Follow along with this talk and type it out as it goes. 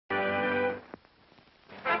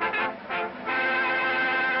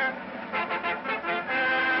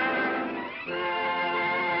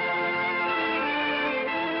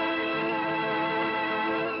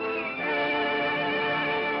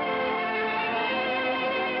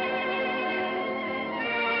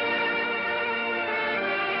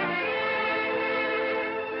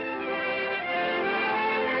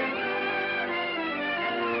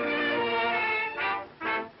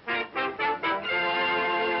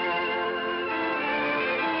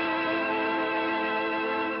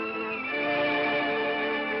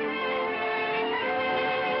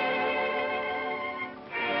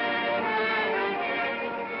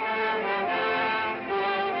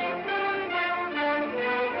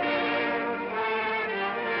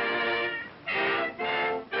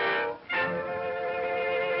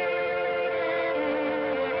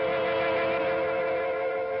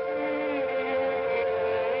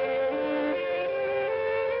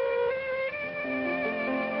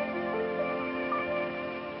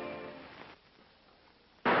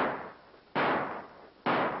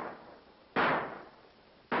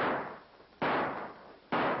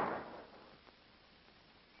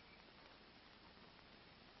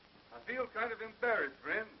feel kind of embarrassed,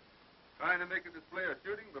 friend. Trying to make a display of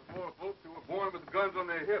shooting before folks who were born with guns on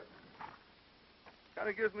their hips. Kind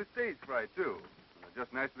of gives me stage fright, too. And I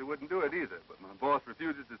just naturally wouldn't do it either, but my boss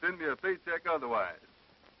refuses to send me a paycheck otherwise.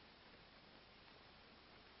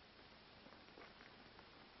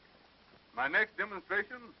 My next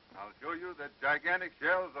demonstration, I'll show you that gigantic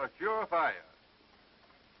shells are sure fire.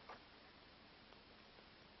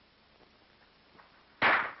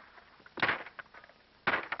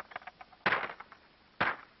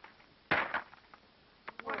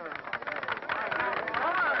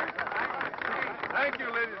 Thank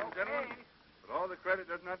you, ladies and gentlemen. But all the credit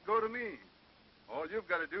does not go to me. All you've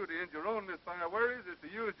got to do to end your own misfire worries is to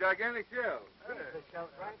use gigantic shells.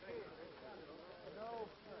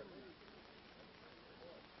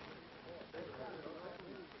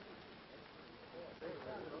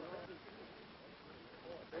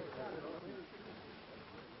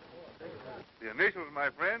 The initials, my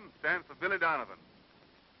friend, stand for Billy Donovan.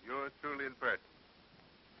 Yours truly in person.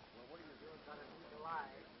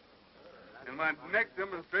 In my next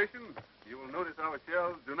demonstration, you will notice our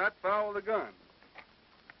shells do not foul the gun.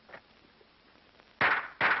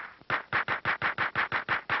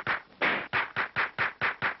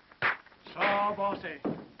 So, bossy,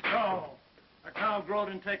 so. A cow growed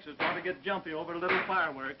in Texas ought to get jumpy over little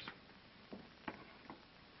fireworks.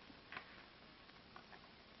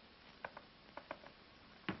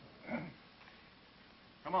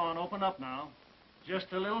 Come on, open up now. Just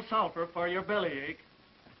a little sulfur for your bellyache.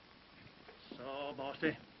 So,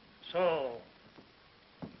 bossy, so.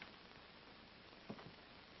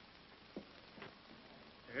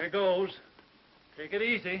 Here goes. Take it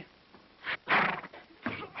easy.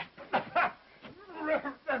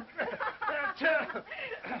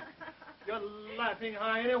 You're laughing,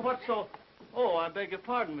 Heine. What's so... Oh, I beg your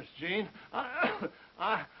pardon, Miss Jean. Achoo!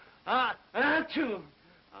 I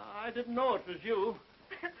didn't know it was you.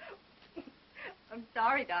 I'm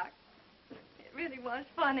sorry, Doc. It really was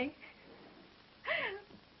funny.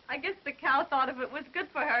 I guess the cow thought if it was good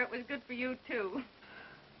for her, it was good for you, too.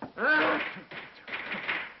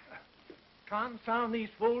 Confound these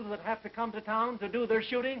fools that have to come to town to do their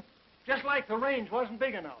shooting. Just like the range wasn't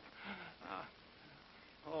big enough.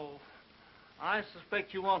 I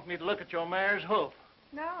suspect you want me to look at your mare's hoof.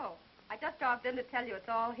 No. I just dropped in to tell you it's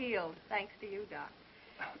all healed, thanks to you, Doc.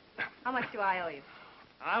 How much do I owe you?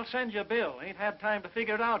 I'll send you a bill. Ain't had time to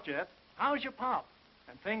figure it out yet. How's your pop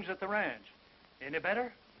and things at the ranch? Any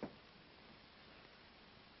better?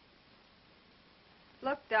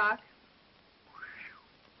 Look, Doc.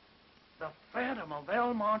 The Phantom of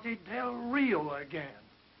El Monte del Rio again.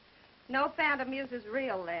 No phantom uses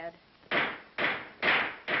real lead.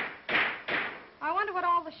 I wonder what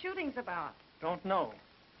all the shooting's about. Don't know.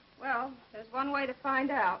 Well, there's one way to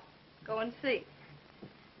find out. Go and see.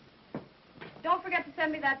 Don't forget to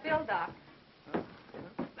send me that bill, Doc.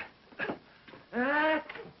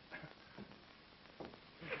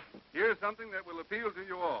 Here's something that will appeal to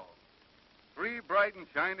you all. 3 bright and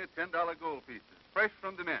shiny $10 gold pieces, fresh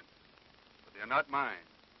from DuMont. But they're not mine.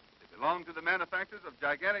 They belong to the manufacturers of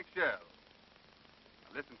gigantic shells.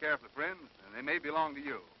 Now listen carefully, friends, and they may belong to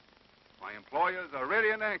you. My employers are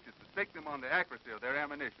ready and anxious to stake them on the accuracy of their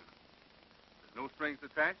ammunition. There's no strings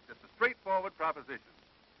attached, just a straightforward proposition.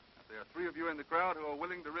 If there are 3 of you in the crowd who are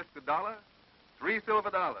willing to risk $1, 3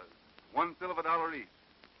 silver dollars, $1 silver each.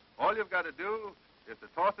 All you've got to do is to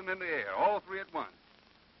toss them in the air, all 3 at once.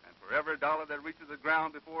 And for every dollar that reaches the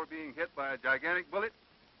ground before being hit by a gigantic bullet,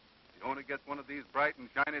 the owner gets one of these bright and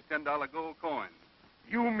shiny $10 gold coins.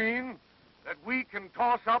 You mean that we can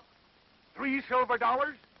toss up 3 silver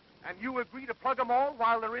dollars, and you agree to plug them all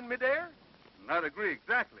while they're in midair? Not agree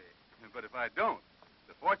exactly, but if I don't,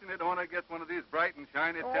 the fortunate owner gets one of these bright and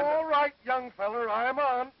shiny $10. All right, young feller, I'm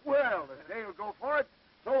on. Well, if they'll go for it,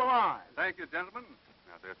 so will I. Thank you, gentlemen.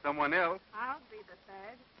 Now, if there's someone else. I'll be the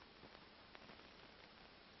third.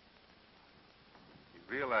 You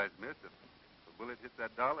realize, miss, if the bullet hits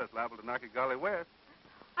that dollar, it's liable to knock it golly west.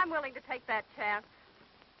 I'm willing to take that chance.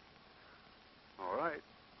 All right.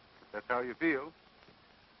 If that's how you feel.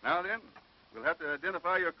 Now then, we'll have to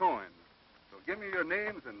identify your coins. So give me your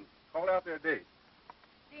names and call out their dates.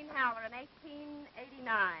 Jean Halloran,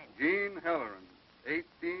 1889. Jean Halloran,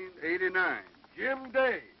 1889. Jim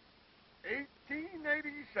Day,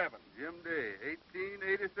 1887. Jim Day,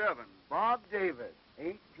 1887. Bob Davis,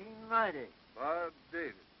 1890. Bob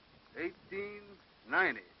Davis,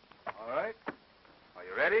 1890. All right. Are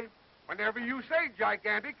you ready? Whenever you say,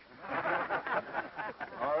 gigantic.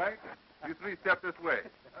 All right. You 3 step this way.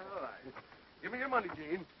 All right. Give me your money,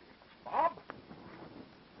 Gene. Bob.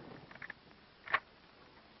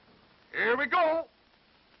 Here we go.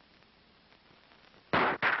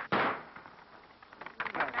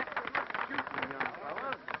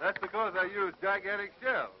 because I use gigantic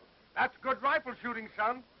shells. That's good rifle shooting,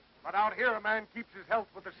 son. But out here, a man keeps his health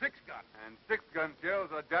with a 6-gun. And 6-gun shells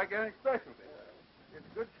are gigantic specialty. It's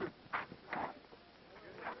good shooting.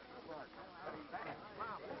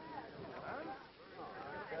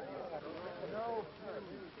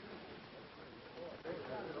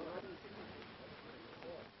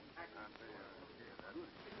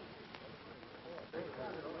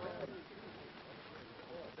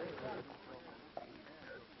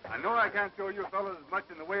 I know I can't show you fellas as much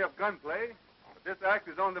in the way of gunplay, but this act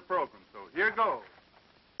is on the program, so here goes.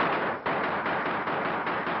 Well,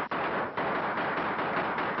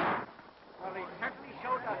 he certainly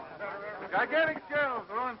showed us. Gigantic shells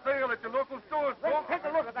are on sale at your local stores, Let's folks. take a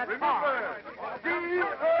look at that Remember, car.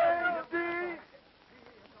 DAD.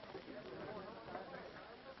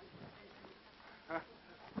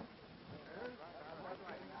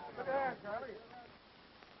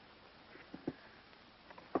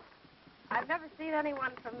 I've never seen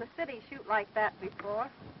anyone from the city shoot like that before.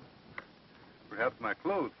 Perhaps my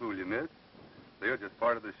clothes fool you, miss. They're just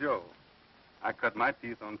part of the show. I cut my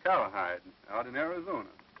teeth on cowhide out in Arizona.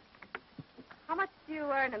 How much do you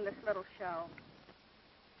earn in this little show?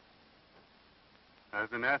 I've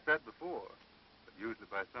been asked that before, but usually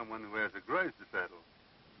by someone who has a grudge to settle.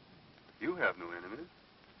 But you have no enemies,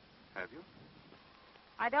 have you?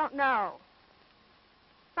 I don't know.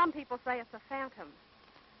 Some people say it's a phantom.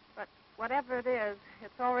 But whatever it is,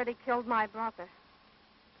 it's already killed my brother.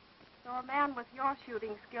 So a man with your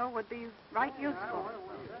shooting skill would be right useful.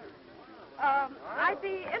 I'd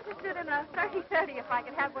be interested in a 30-30 if I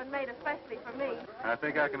could have one made especially for me. I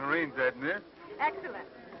think I can arrange that, miss. Excellent.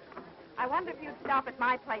 I wonder if you'd stop at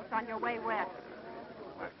my place on your way west.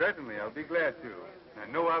 Why, certainly, I'll be glad to.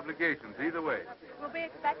 And no obligations either way. We'll be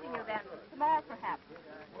expecting you then. Tomorrow, perhaps.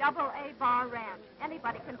 AA Bar Ranch.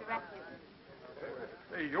 Anybody can direct you.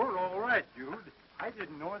 Hey, you're all right, Jude. I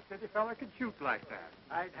didn't know a city fella could shoot like that.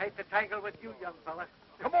 I'd hate to tangle with you, young fella.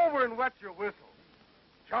 Come over and wet your whistle.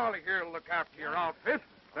 Charlie here will look after your outfit.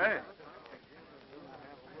 Thanks.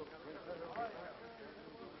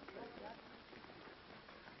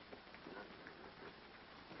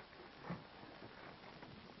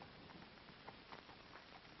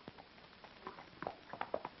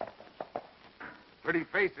 Pretty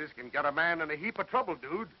faces can get a man in a heap of trouble,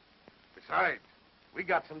 dude. Besides, we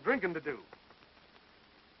got some drinking to do.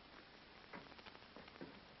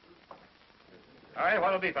 All right,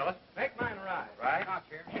 what'll it be, fellas? Make mine right. Right. Not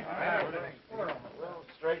here.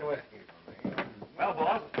 Straight whiskey. Well,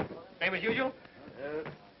 boss, same as usual?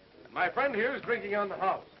 My friend here is drinking on the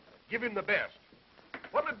house. Give him the best.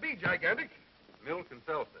 What'll it be, Gigantic? Milk and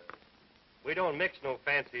seltzer. We don't mix no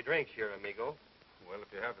fancy drinks here, amigo. Well,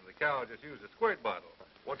 if you happen the cow, just use a squirt bottle.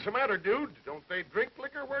 What's the matter, dude? Don't they drink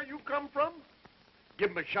liquor where you come from?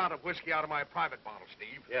 Give him a shot of whiskey out of my private bottle,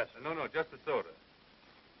 Steve. Yes. No, just a soda.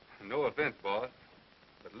 No offense, boss,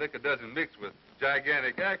 but liquor doesn't mix with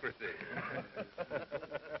gigantic accuracy.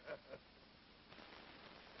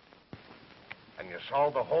 And you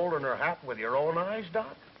saw the hole in her hat with your own eyes,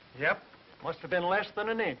 Doc? Yep. Must have been less than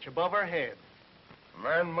an inch above her head.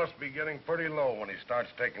 Man must be getting pretty low when he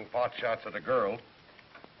starts taking pot shots at a girl.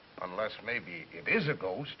 Unless maybe it is a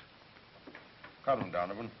ghost. Cut him,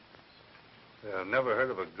 Donovan. I've never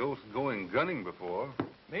heard of a ghost going gunning before.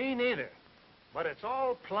 Me neither. But it's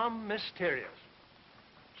all plumb mysterious.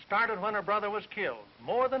 Started when her brother was killed,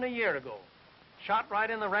 more than a year ago. Shot right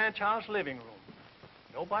in the ranch house living room.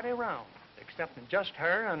 Nobody around, excepting just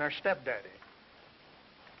her and her stepdaddy.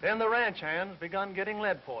 Then the ranch hands begun getting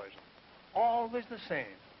lead poison. Always the same.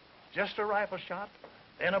 Just a rifle shot,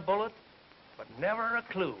 then a bullet, but never a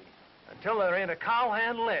clue. Until there ain't a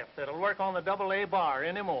cowhand left that'll work on the AA bar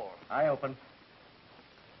anymore. I open.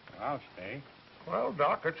 I'll stay. Well,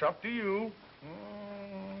 Doc, it's up to you.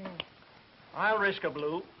 I'll risk a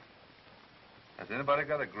blue. Has anybody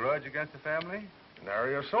got a grudge against the family?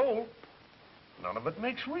 Nary a soul. None of it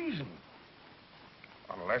makes reason.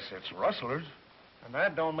 Unless it's rustlers. And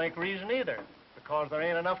that don't make reason either, because there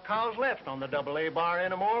ain't enough cows left on the AA bar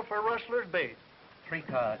anymore for rustlers' bait. 3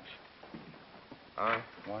 cards.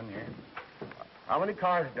 One here. How many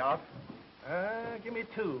cards, Doc? Give me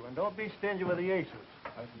 2, and don't be stingy with the aces.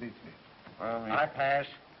 That beats me. I pass.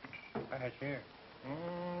 Pass here.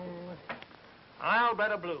 I'll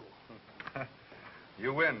bet a blue.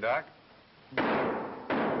 You win, Doc.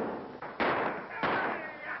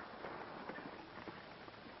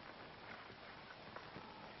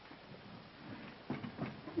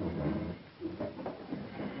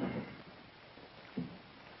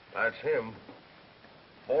 That's him.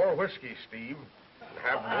 4 whiskey, Steve. And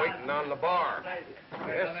have him waiting on the bar.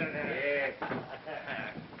 Yes.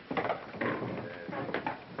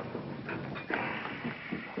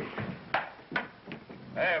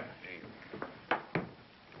 Have, Steve.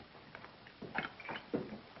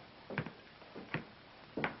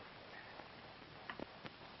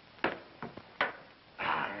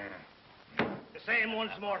 The same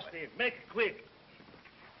once more, Steve. Make it quick.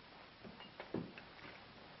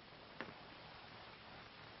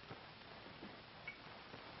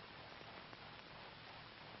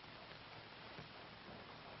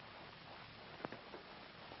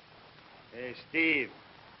 Hey, Steve.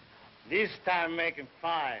 This time making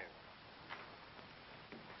 5.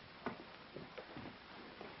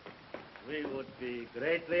 We would be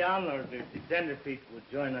greatly honored if the tenderfeet would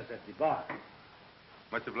join us at the bar.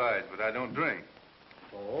 Much obliged, but I don't drink.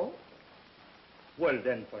 So? Well,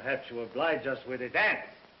 then perhaps you oblige us with a dance.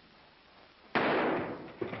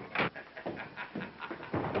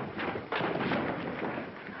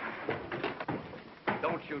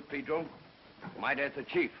 Don't shoot, Pedro. My dad's a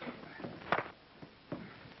chief.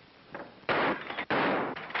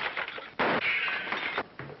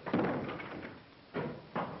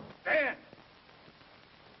 Stand!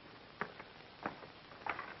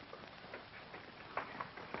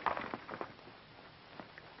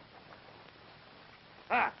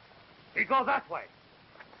 Ah, he goes that way.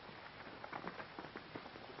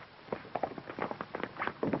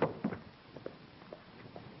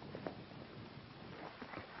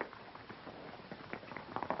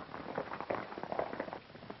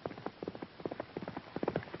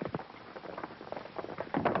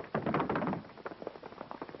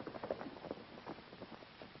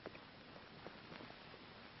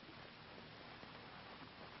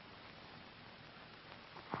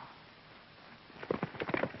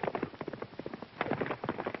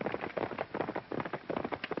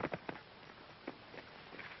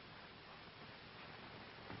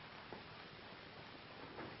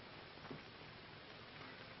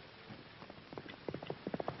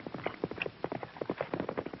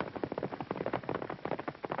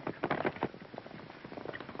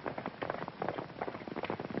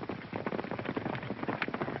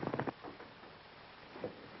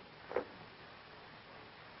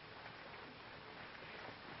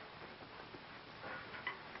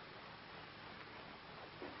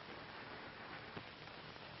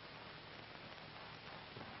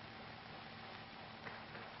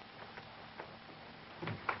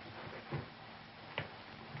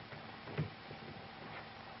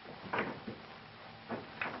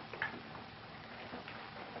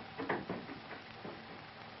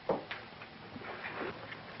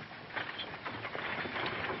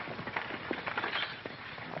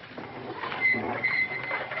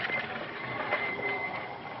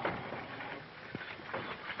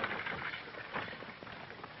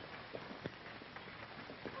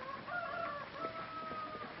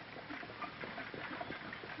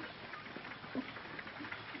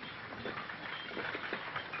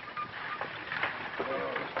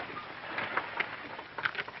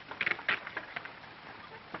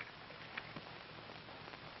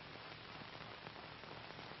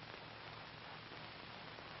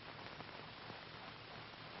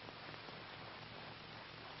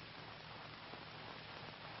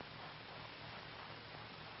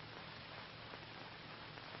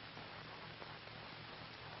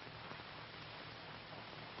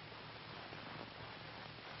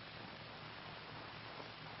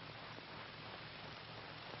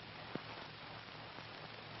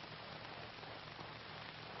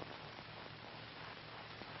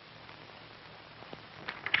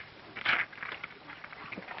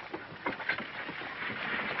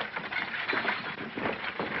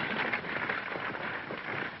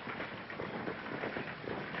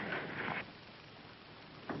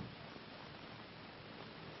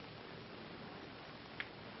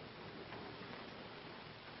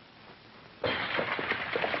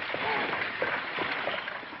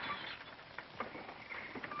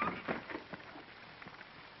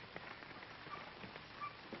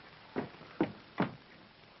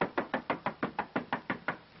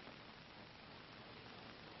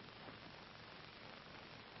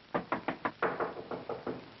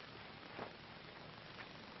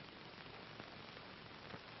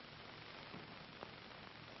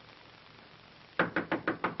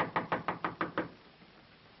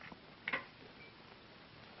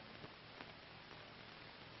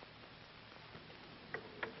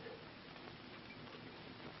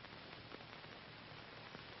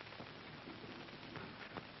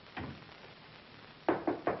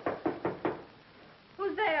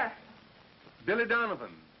 Who's there? Billy Donovan,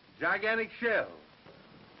 gigantic shell.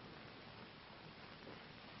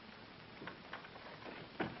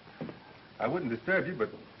 I wouldn't disturb you, but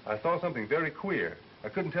I saw something very queer. I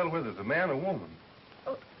couldn't tell whether it was a man or woman.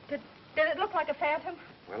 Oh, did it look like a phantom?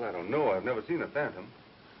 Well, I don't know. I've never seen a phantom.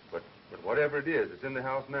 But whatever it is, it's in the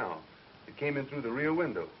house now. It came in through the rear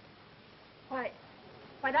window. Why,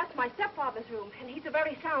 that's my stepfather's room, and he's a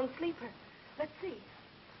very sound sleeper. Let's see.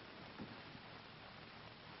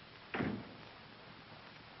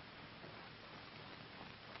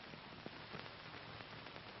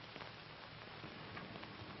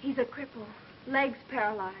 He's a cripple, legs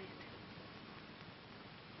paralyzed.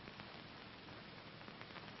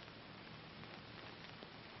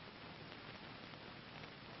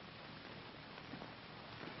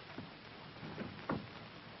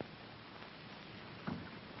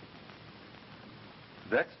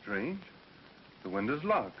 That's strange. The window's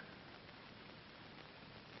locked.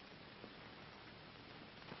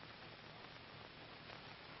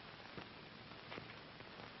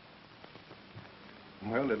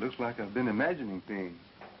 Well, it looks like I've been imagining things.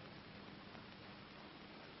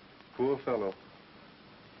 Poor fellow.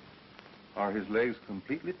 Are his legs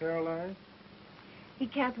completely paralyzed? He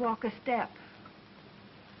can't walk a step.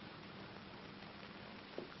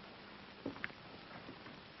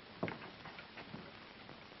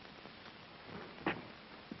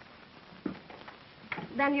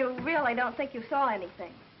 Then you really don't think you saw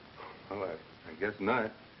anything? Well, I guess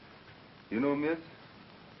not. You know, miss,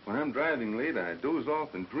 when I'm driving late, I doze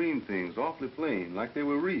off and dream things awfully plain, like they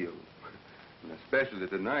were real. And especially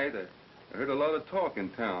tonight, I heard a lot of talk in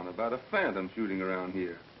town about a phantom shooting around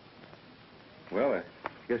here. Well, I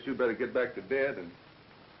guess you'd better get back to bed, and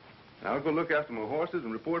I'll go look after my horses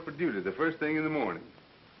and report for duty the first thing in the morning.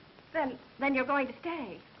 Then you're going to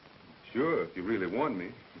stay? Sure, if you really want me.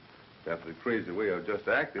 After the crazy way I've just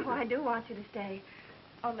acted. Oh, I do want you to stay.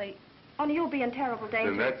 Only you'll be in terrible danger.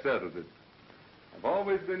 Then that settles it. I've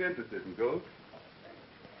always been interested in ghosts.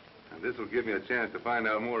 And this will give me a chance to find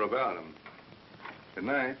out more about them. Good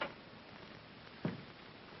night.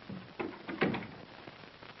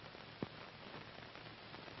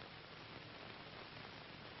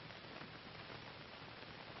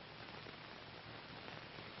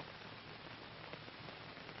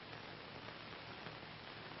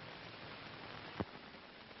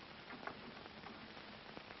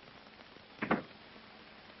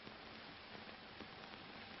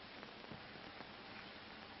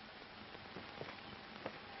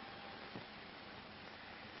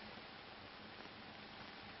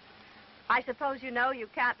 I suppose you know you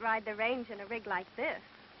can't ride the range in a rig like this.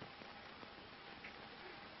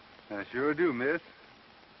 I sure do, miss.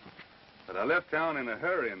 But I left town in a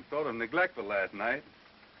hurry and sort of neglectful last night.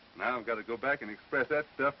 Now I've got to go back and express that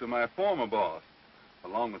stuff to my former boss,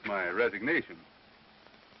 along with my resignation.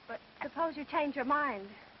 But suppose you change your mind.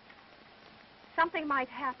 Something might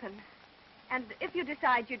happen. And if you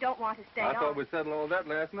decide you don't want to stay on... I thought we settled all that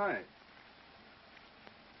last night.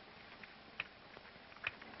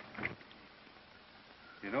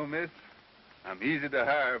 You know, miss, I'm easy to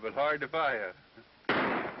hire, but hard to fire.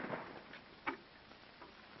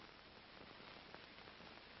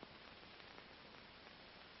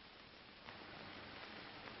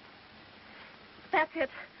 That's it.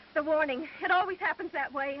 The warning. It always happens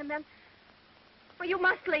that way, and then... Well, you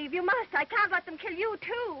must leave. You must. I can't let them kill you,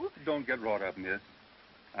 too. Don't get wrought up, miss.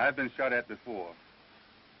 I've been shot at before.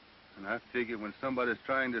 And I figure when somebody's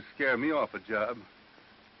trying to scare me off a job,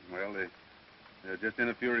 well, they're just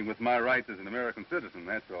interfering with my rights as an American citizen,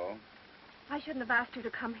 that's all. I shouldn't have asked you to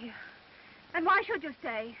come here. And why should you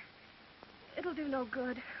stay? It'll do no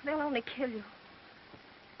good. They'll only kill you.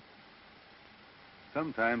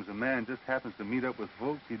 Sometimes a man just happens to meet up with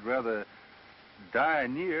folks he'd rather die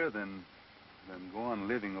near than go on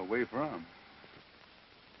living away from.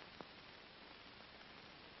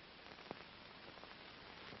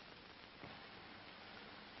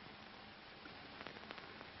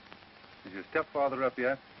 Is your stepfather up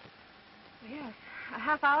yet? Yes, a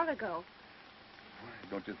half hour ago.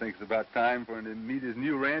 Don't you think it's about time for him to meet his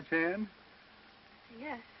new ranch hand?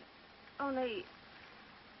 Yes, only...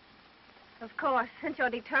 Of course, since you're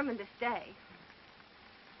determined to stay.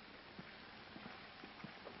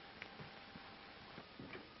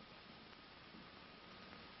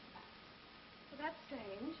 Well, that's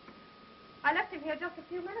strange. I left him here just a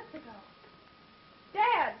few minutes ago.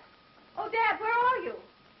 Dad! Oh, Dad, where are you?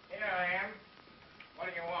 Here I am. What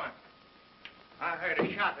do you want? I heard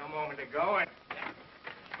a shot a moment ago and...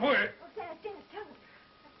 Quick! Oh, Dad, tell him.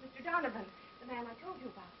 That's Mr. Donovan, the man I told you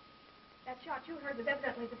about. That shot you heard was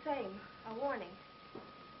evidently the same. A warning.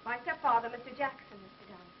 My stepfather, Mr. Jackson, Mr.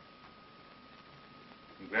 Donovan.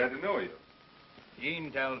 I'm glad to know you.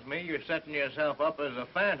 Jean tells me you're setting yourself up as a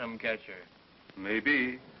phantom catcher.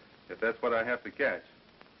 Maybe, if that's what I have to catch.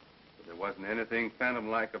 But there wasn't anything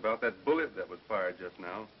phantom-like about that bullet that was fired just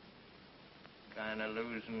now. Kind of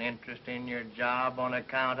losing interest in your job on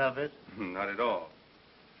account of it? Not at all.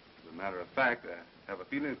 As a matter of fact, I have a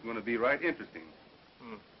feeling it's going to be right interesting.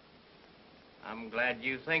 I'm glad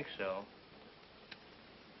you think so.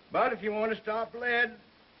 But if you want to stop lead,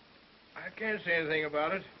 I can't say anything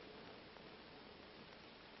about it.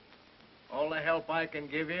 All the help I can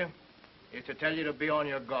give you is to tell you to be on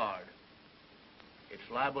your guard. It's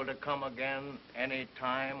liable to come again any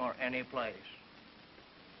time or any place.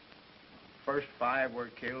 First 5 were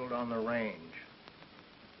killed on the range.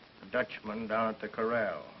 The Dutchman down at the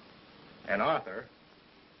corral. And Arthur,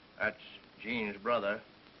 that's Jean's brother,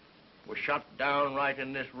 was shot down right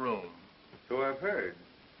in this room. So I've heard.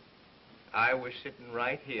 I was sitting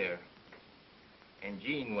right here, and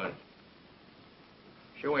Jean was.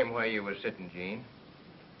 Show him where you were sitting, Jean.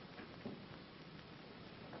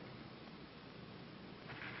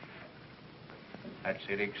 That's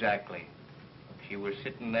it exactly. She was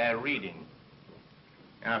sitting there reading.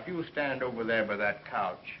 Now, if you stand over there by that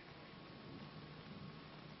couch.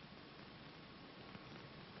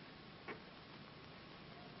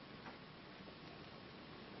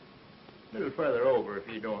 A little further over, if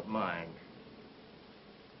you don't mind.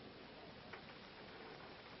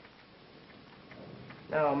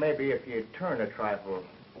 Now, maybe if you'd turn a trifle,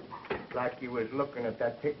 like you was looking at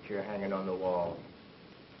that picture hanging on the wall.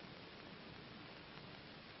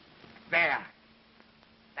 There.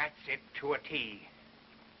 That's it to a T.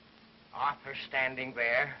 Arthur standing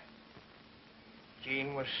there.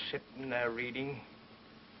 Jean was sitting there reading,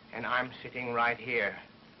 and I'm sitting right here.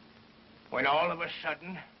 When all of a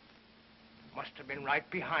sudden, must have been right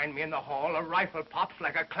behind me in the hall, a rifle pops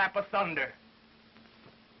like a clap of thunder.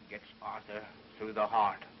 Gets Arthur through the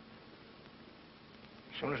heart.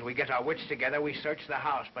 As soon as we get our wits together, we search the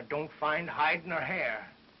house, but don't find hide nor hair.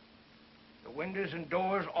 The windows and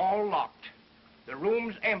doors all locked. The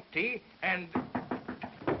room's empty, and...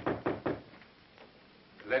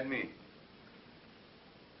 Let me.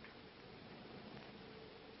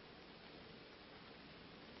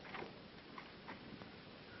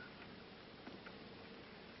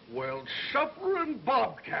 Well, suffering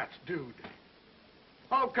bobcats, dude.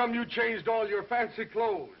 How come you changed all your fancy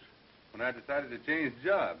clothes? When I decided to change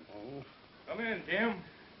jobs. Oh. Come in, Jim.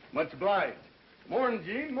 Much obliged. Morning,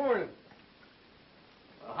 Gene, morning.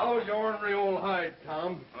 How's your ornery old hide,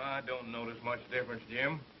 Tom? I don't notice much difference,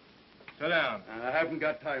 Jim. Sit down. I haven't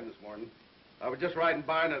got time this morning. I was just riding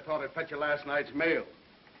by and I thought I'd fetch you last night's mail.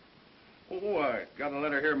 Oh, I got a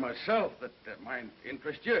letter here myself that might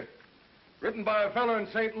interest you. Written by a fellow in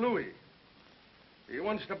St. Louis. He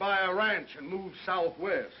wants to buy a ranch and move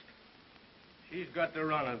southwest. She's got the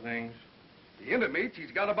run of things. He intimates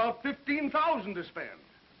he's got about $15,000 to spend.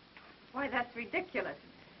 Why, that's ridiculous.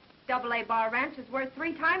 AA Bar Ranch is worth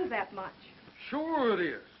 3 times that much. Sure it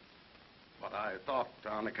is. But I thought,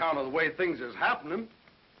 on account of the way things is happening,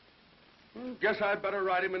 guess I'd better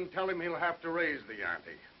write him and tell him he'll have to raise the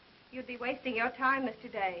ante. You'd be wasting your time, Mr.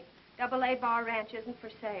 Day. AA Bar Ranch isn't for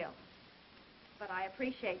sale. But I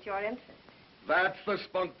appreciate your interest. That's the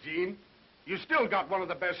spunk, Gene. You still got one of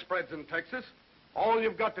the best spreads in Texas. All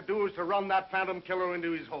you've got to do is to run that phantom killer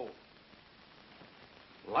into his hole.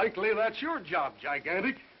 Likely that's your job,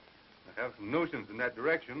 Gigantic. I have some notions in that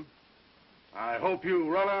direction. I hope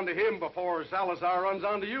you run onto him before Salazar runs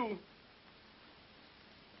onto you.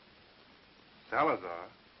 Salazar?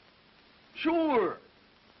 Sure.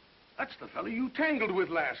 That's the fellow you tangled with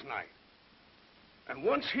last night. And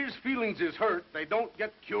once his feelings is hurt, they don't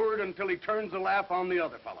get cured until he turns a laugh on the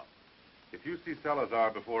other fellow. If you see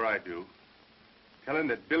Salazar before I do, tell him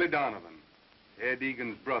that Billy Donovan, Ed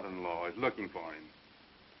Egan's brother-in-law, is looking for him.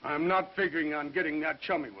 I'm not figuring on getting that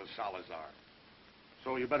chummy with Salazar.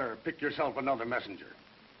 So you better pick yourself another messenger.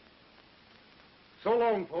 So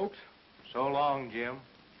long, folks. So long, Jim.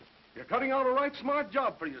 You're cutting out a right smart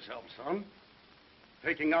job for yourself, son.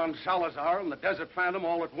 Taking on Salazar and the Desert Phantom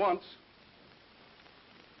all at once.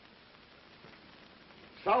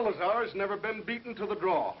 Salazar's never been beaten to the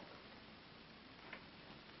draw.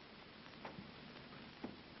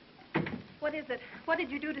 What is it? What did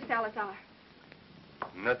you do to Salazar?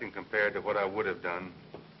 Nothing compared to what I would have done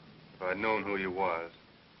if I'd known who he was.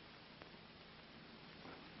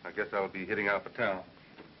 I guess I'll be heading out for town.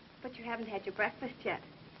 But you haven't had your breakfast yet.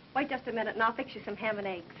 Wait just a minute and I'll fix you some ham and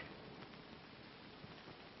eggs.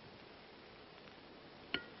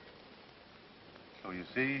 So you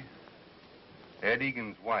see, Ed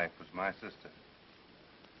Egan's wife was my sister.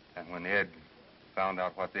 And when Ed found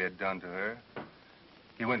out what they had done to her,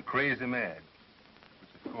 he went crazy mad.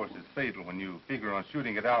 Which, of course, is fatal when you figure on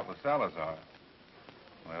shooting it out with Salazar.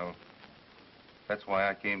 Well, that's why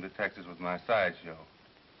I came to Texas with my sideshow.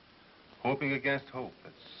 hoping against hope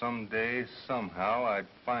that someday, somehow, I'd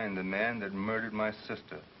find the man that murdered my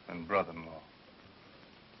sister and brother-in-law.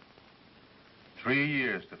 3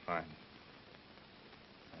 years to find him.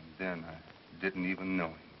 And then I didn't even know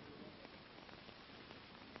him.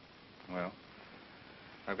 Well,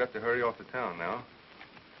 I've got to hurry off to town now.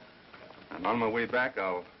 And on my way back,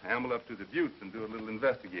 I'll amble up to the Buttes and do a little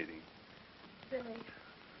investigating. Billy,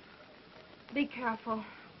 be careful,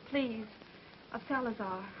 please, of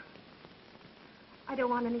Salazar. I don't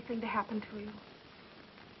want anything to happen to you.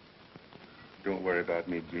 Don't worry about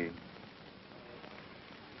me, Jean.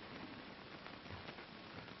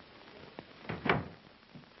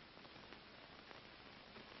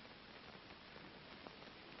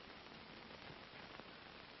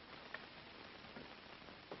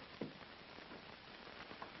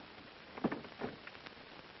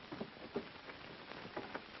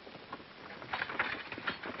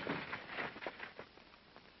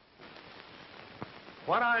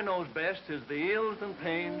 What I knows best is the ills and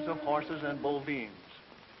pains of horses and bovines,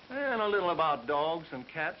 and a little about dogs and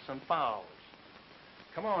cats and fowls.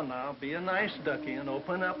 Come on now, be a nice ducky and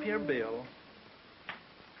open up your bill.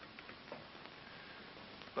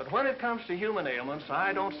 But when it comes to human ailments,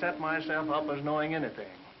 I don't set myself up as knowing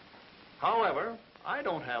anything. However, I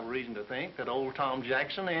don't have reason to think that old Tom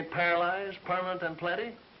Jackson ain't paralyzed, permanent and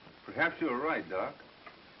plenty. Perhaps you're right, Doc.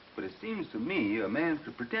 But it seems to me a man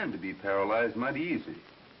could pretend to be paralyzed mighty easy.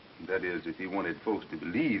 That is, if he wanted folks to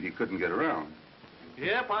believe he couldn't get around.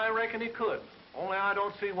 Yep, I reckon he could. Only I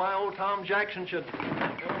don't see why old Tom Jackson should...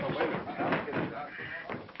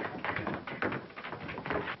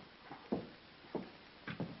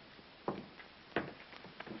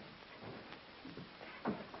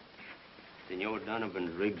 Senor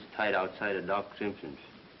Donovan's rig's tied outside of Doc Simpson's.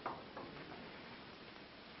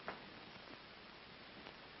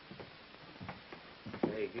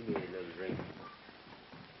 Hey, give me a little drink.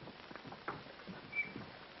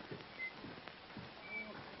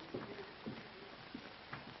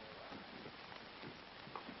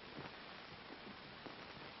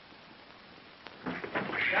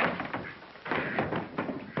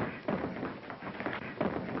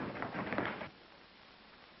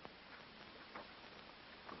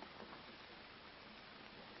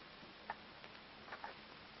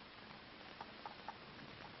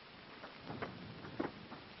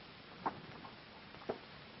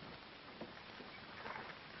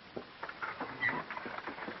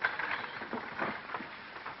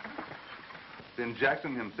 Then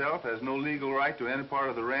Jackson himself has no legal right to any part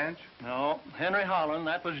of the ranch? No, Henry Holland,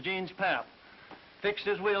 that was Gene's pap. Fixed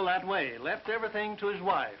his will that way, left everything to his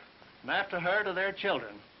wife, and after her to their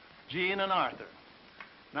children, Gene and Arthur.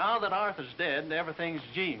 Now that Arthur's dead, everything's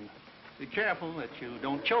Gene. Be careful that you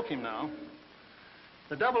don't choke him now.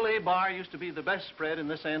 The AA bar used to be the best spread in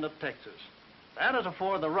this end of Texas. That is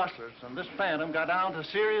afore the rustlers and this phantom got down to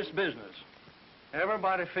serious business.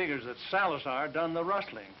 Everybody figures that Salazar done the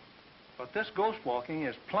rustling. But this ghost walking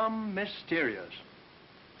is plumb mysterious.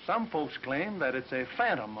 Some folks claim that it's a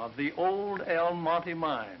phantom of the old El Monte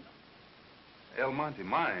mine. El Monte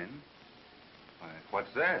mine? Why,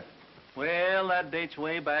 what's that? Well, that dates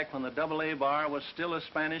way back when the AA bar was still a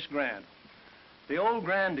Spanish grant. The old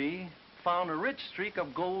grandee found a rich streak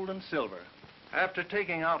of gold and silver. After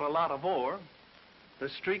taking out a lot of ore, the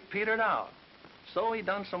streak petered out. So he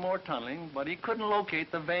done some more tunneling, but he couldn't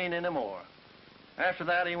locate the vein anymore. After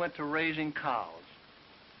that, he went to raising cows.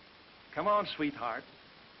 Come on, sweetheart.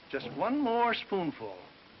 Just one more spoonful.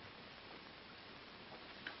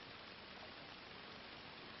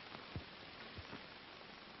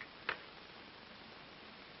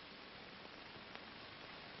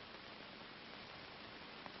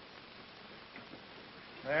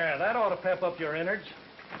 There, that ought to pep up your innards.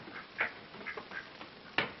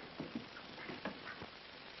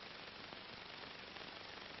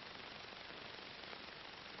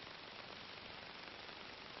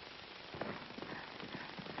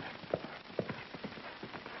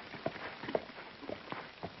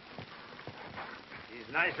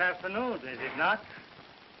 Nice afternoon, is it not?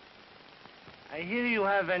 I hear you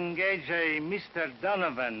have engaged a Mr.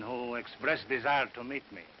 Donovan who expressed desire to meet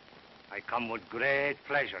me. I come with great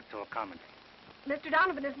pleasure to accommodate. Mr.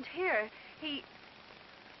 Donovan isn't here.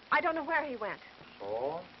 I don't know where he went.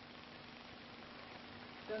 So?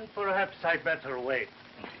 Then perhaps I'd better wait.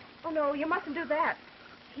 Oh, no, you mustn't do that.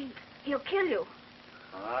 He'll kill you.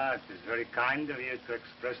 Ah, it is very kind of you to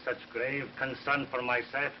express such grave concern for my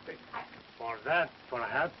safety. For that,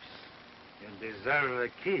 perhaps, you deserve a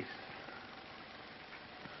kiss.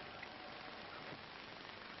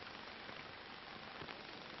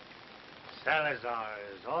 Salazar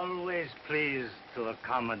is always pleased to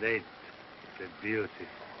accommodate a beauty.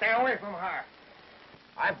 Stay away from her.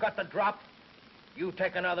 I've got the drop. You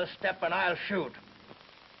take another step and I'll shoot.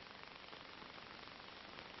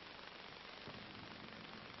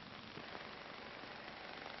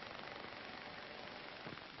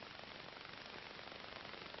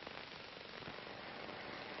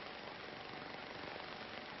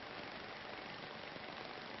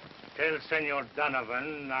 Tell Senor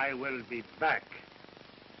Donovan I will be back.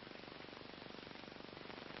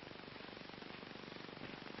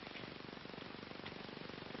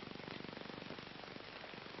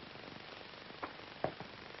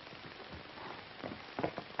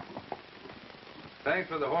 Thanks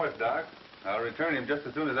for the horse, Doc. I'll return him just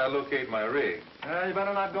as soon as I locate my rig. You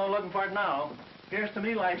better not go looking for it now. Appears to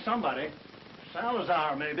me like somebody,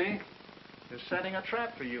 Salazar maybe, is setting a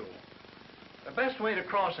trap for you. The best way to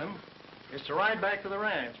cross him is to ride back to the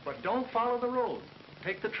ranch, but don't follow the road.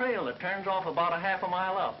 Take the trail that turns off about a half a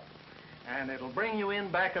mile up, and it'll bring you in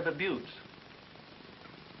back of the buttes.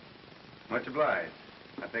 Much obliged.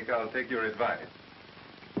 I think I'll take your advice.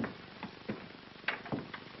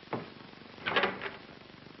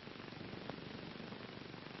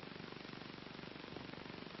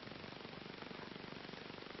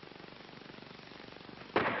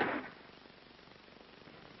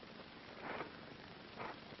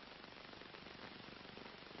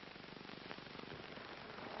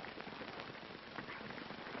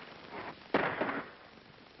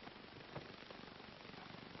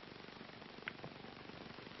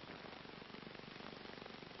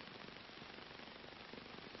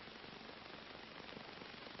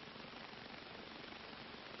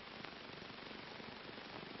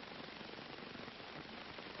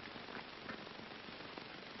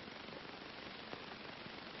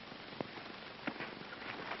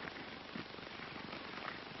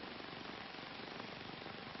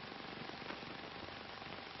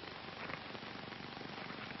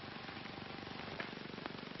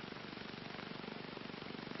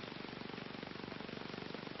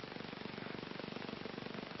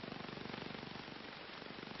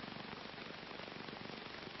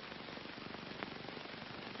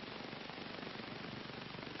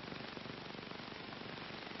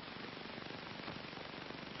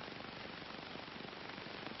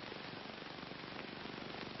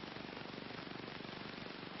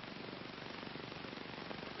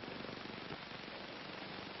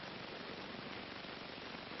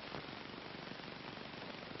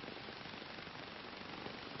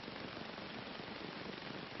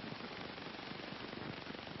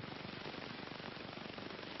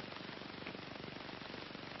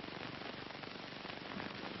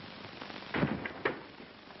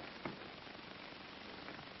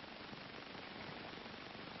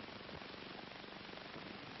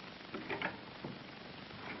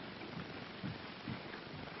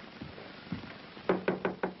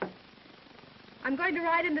 I'm going to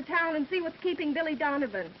ride into town and see what's keeping Billy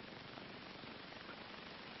Donovan.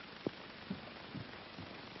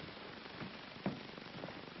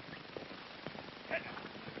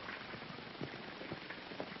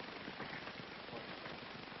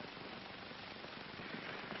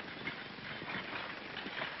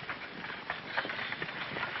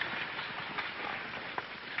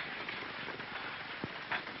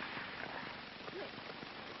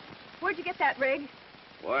 Where'd you get that rig?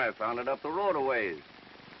 Why, I found it up the road a ways.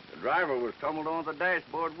 The driver was tumbled on the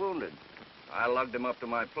dashboard wounded. I lugged him up to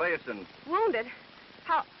my place and... Wounded?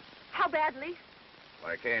 How badly?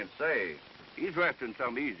 I can't say. He's resting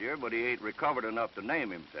some easier, but he ain't recovered enough to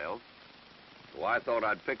name himself. So I thought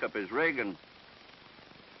I'd pick up his rig and...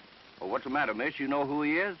 Well, what's the matter, miss? You know who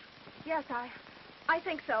he is? Yes, I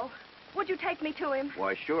think so. Would you take me to him?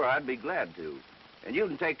 Why, sure, I'd be glad to. And you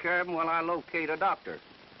can take care of him while I locate a doctor.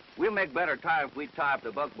 We'll make better time if we tie up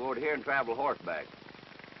the buckboard here and travel horseback.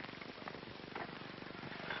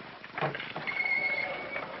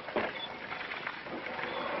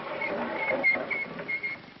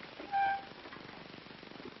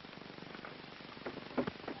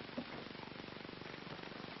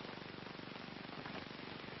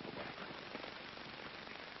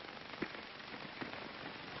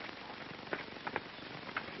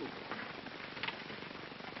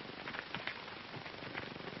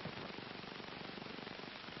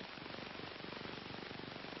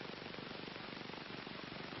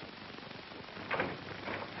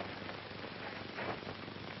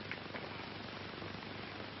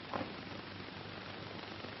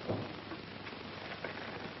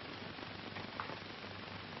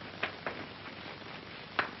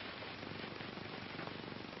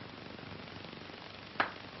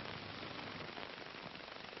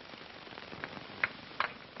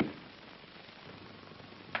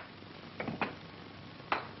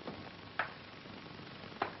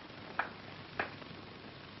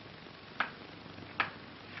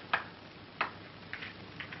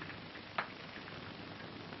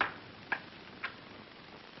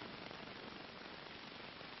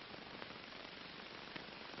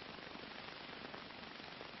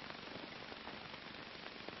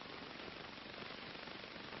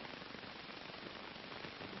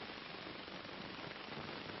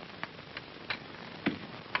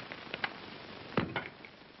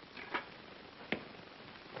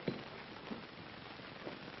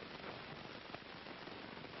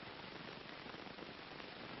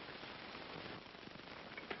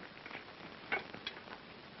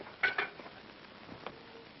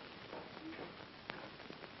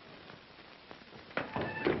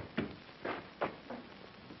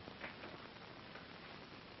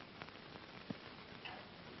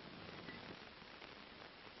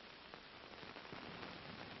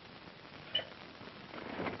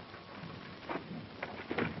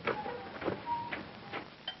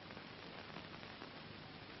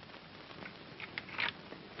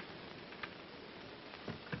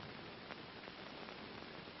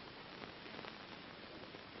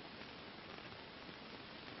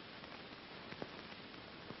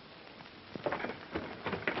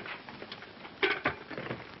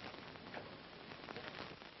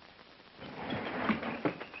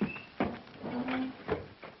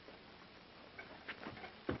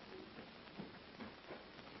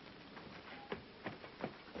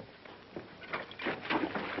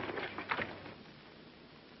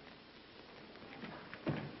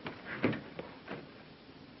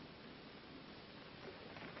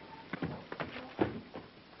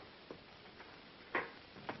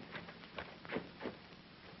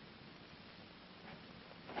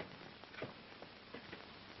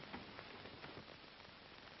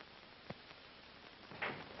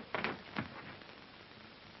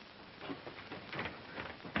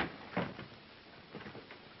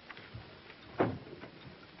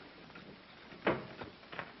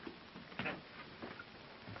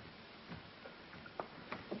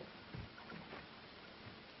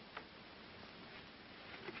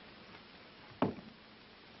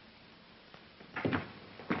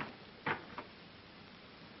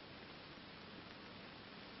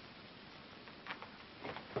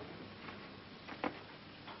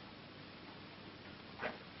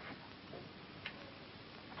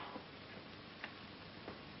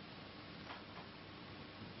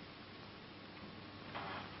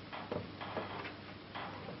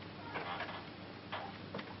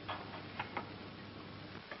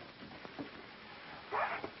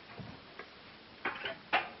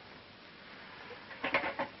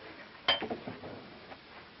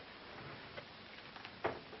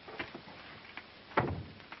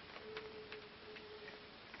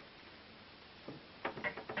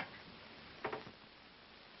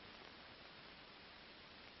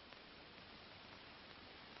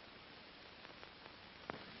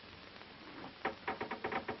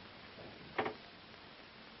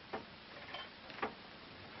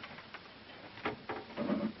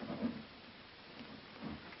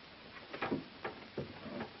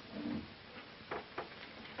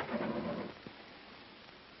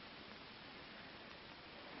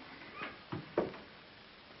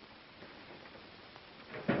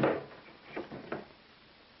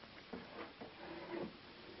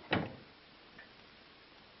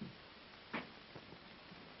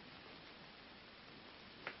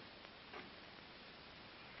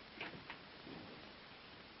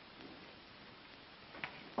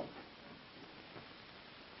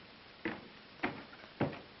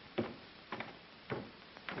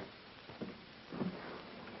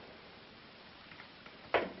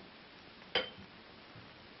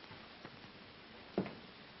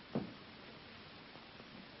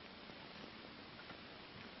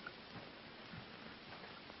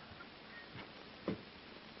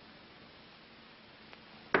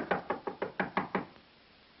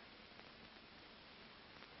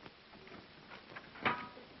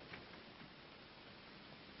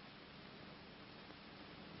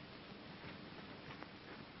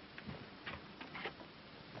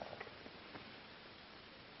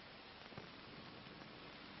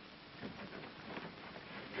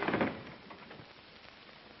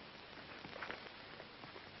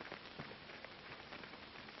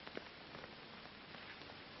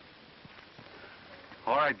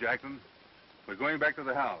 right, Jackson. We're going back to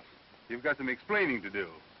the house. You've got some explaining to do.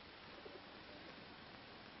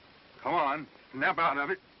 Come on, snap out of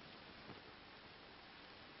it.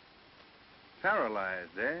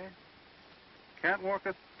 Paralyzed, eh? Can't walk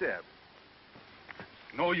a step.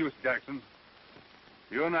 No use, Jackson.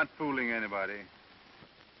 You're not fooling anybody.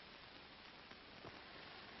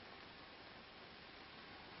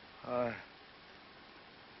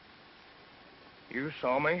 You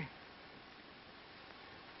saw me?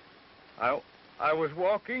 I was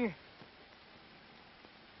walking.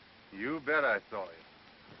 You bet I saw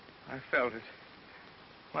you. I felt it.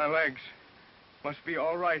 My legs must be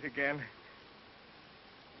all right again.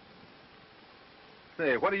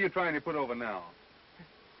 Say, what are you trying to put over now?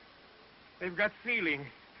 They've got feeling.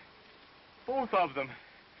 Both of them.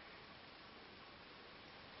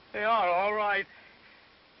 They are all right.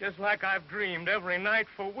 Just like I've dreamed every night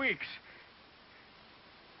for weeks.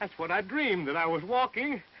 That's what I dreamed, that I was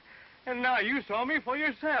walking, and now you saw me for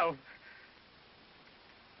yourself.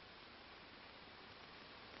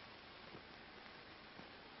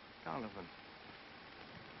 Donovan.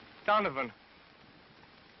 Donovan.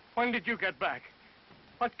 When did you get back?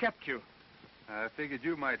 What kept you? I figured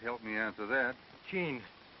you might help me answer that. Jean.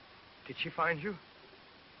 Did she find you?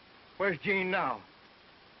 Where's Jean now?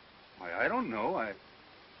 Why, I don't know.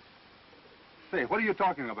 Say, what are you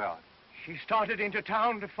talking about? She started into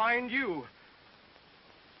town to find you.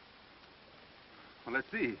 Well, let's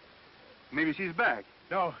see. Maybe she's back.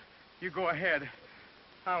 No, you go ahead.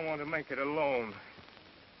 I want to make it alone.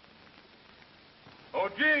 Oh,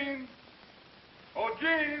 Jean! Oh,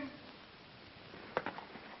 Jean!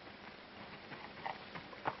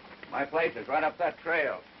 My place is right up that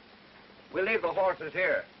trail. We'll leave the horses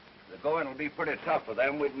here. The going will be pretty tough for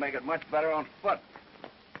them. We'd make it much better on foot.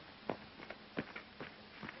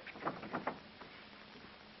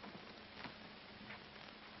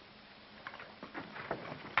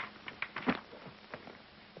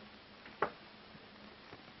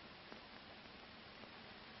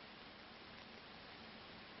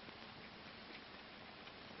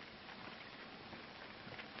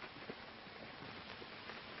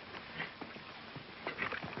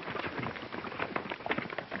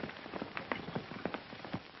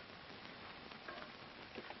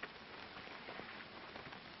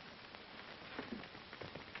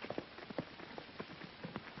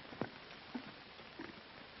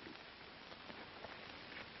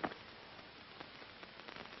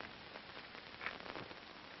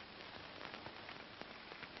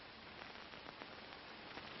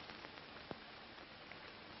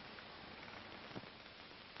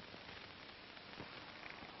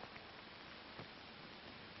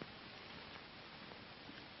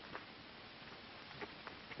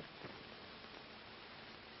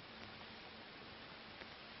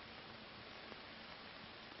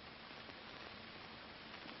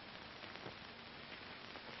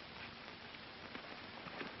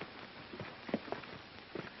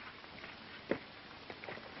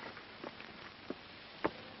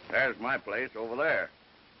 There's my place over there.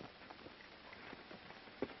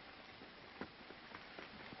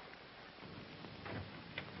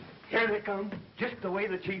 Here they come, just the way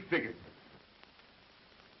the chief figured.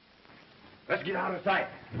 Let's get out of sight.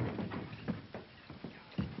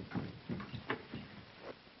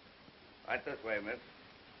 Right this way, miss.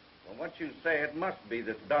 From what you say, it must be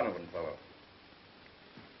this Donovan fellow.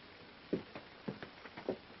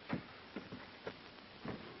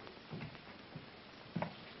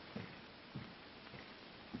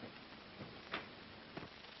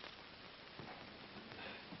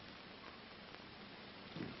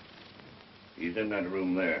 He's in that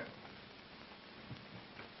room there.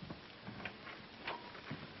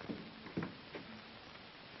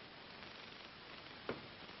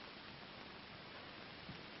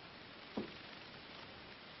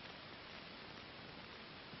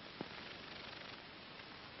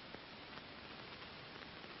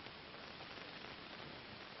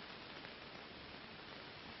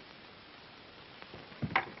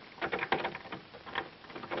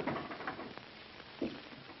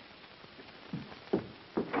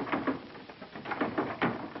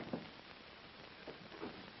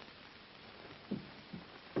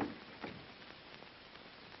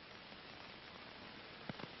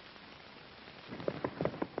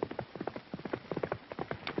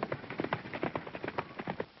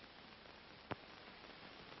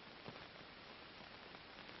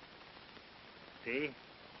 See?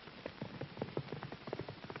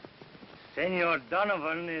 Senor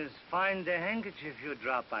Donovan is find the handkerchief you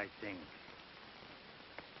drop, I think.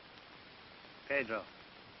 Pedro,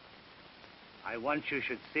 I want you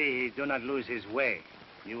should see he do not lose his way.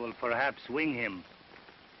 You will perhaps wing him.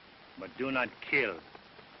 but do not kill.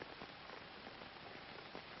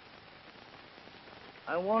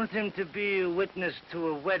 I want him to be a witness to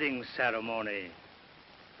a wedding ceremony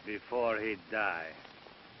before he die.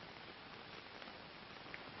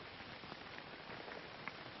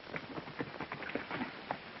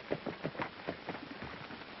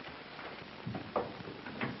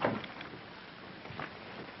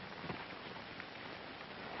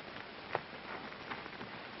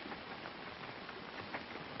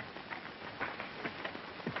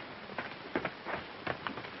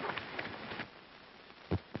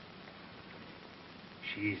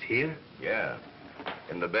 She's here? Yeah,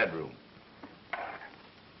 in the bedroom.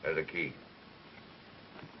 There's a key.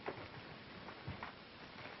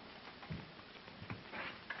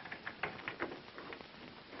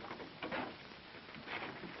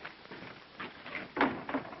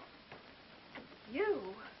 You?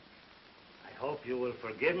 I hope you will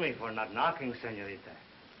forgive me for not knocking, senorita.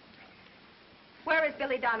 Where is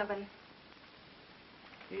Billy Donovan?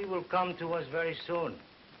 He will come to us very soon.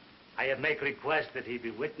 I have make request that he be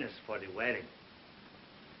witness for the wedding.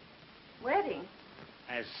 Wedding?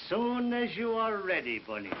 As soon as you are ready,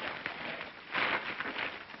 Bonita.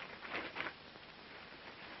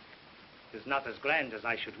 It's not as grand as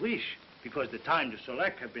I should wish, because the time to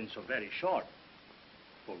select have been so very short,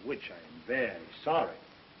 for which I am very sorry.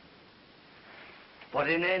 But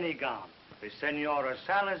in any gown, the Senora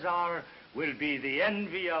Salazar will be the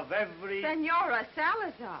envy of every... Senora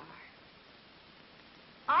Salazar?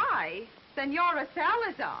 I? Senora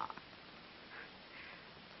Salazar?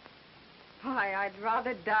 Why, I'd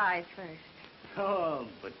rather die first. Oh,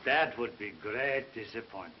 but that would be great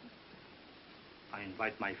disappointment. I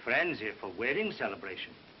invite my friends here for wedding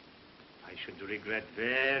celebration. I should regret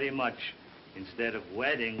very much. Instead of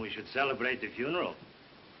wedding, we should celebrate the funeral.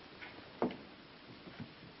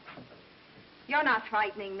 You're not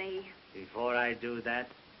frightening me. Before I do that,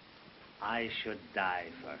 I should die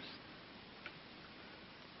first.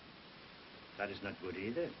 That is not good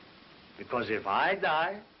either. Because if I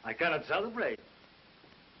die, I cannot celebrate.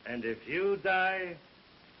 And if you die,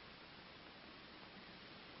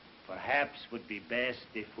 perhaps would be best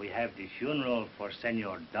if we have the funeral for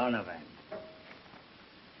Senor Donovan.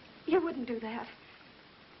 You wouldn't do that.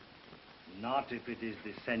 Not if it is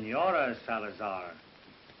the Senora Salazar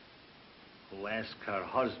who asked her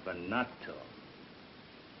husband not to.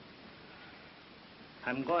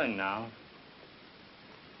 I'm going now.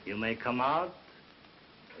 You may come out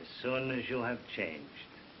as soon as you have changed.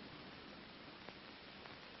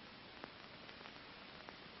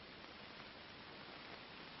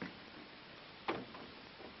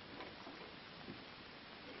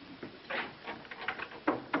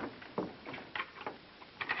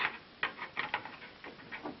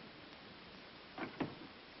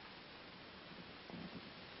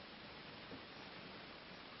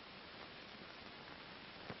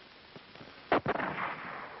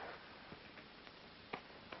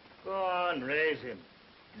 Go on, raise him.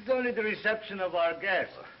 It's only the reception of our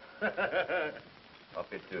guests. Up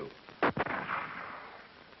it too.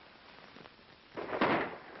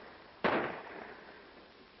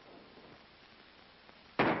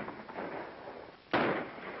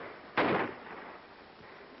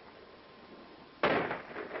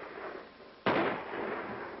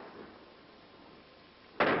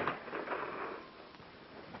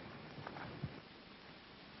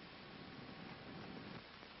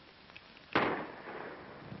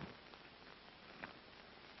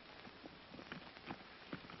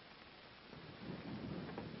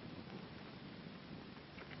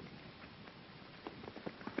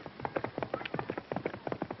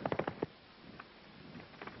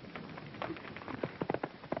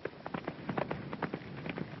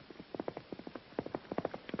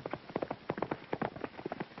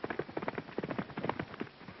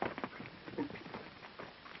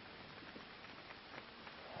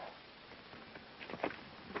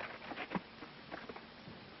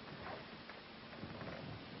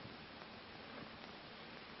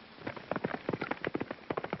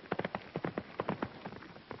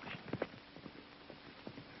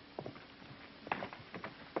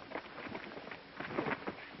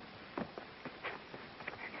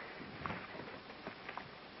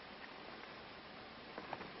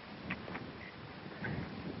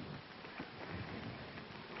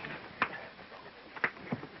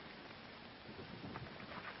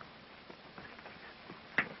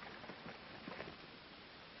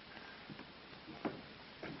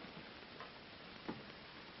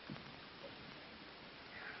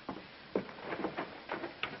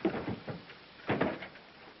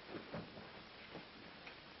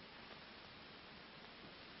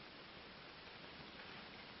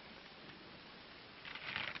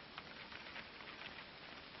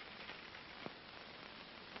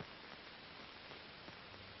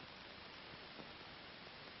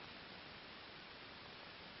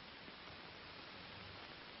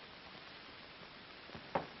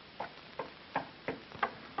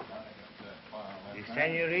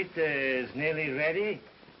 Senorita is nearly ready?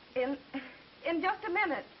 In just a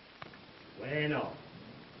minute. Bueno.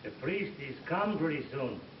 The priest is come pretty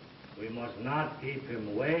soon. We must not keep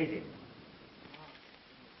him waiting.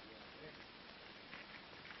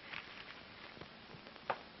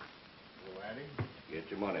 Get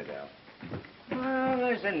your money down. Well,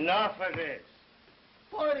 there's enough of this.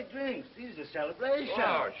 40 drinks. This is a celebration.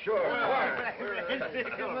 Oh, sure.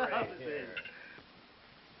 Come on.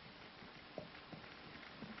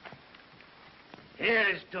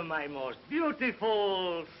 Here's to my most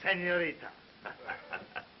beautiful senorita.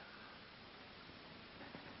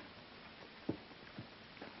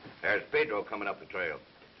 There's Pedro coming up the trail.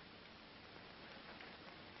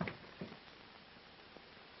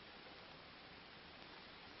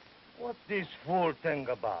 What's this fool thing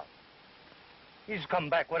about? He's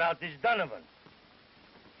come back without this Donovan.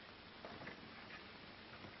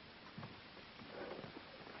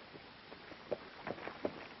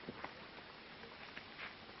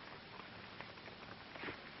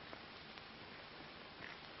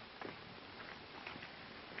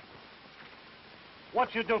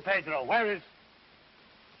 What you do, Pedro? Where is...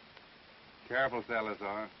 Careful,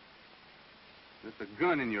 Salazar. There's a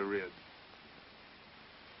gun in your ribs.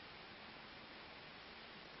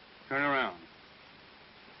 Turn around.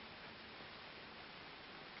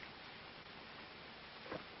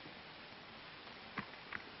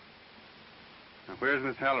 Now, where's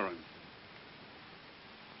Miss Halloran?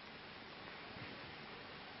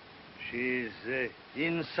 She's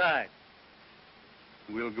inside.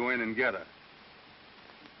 We'll go in and get her.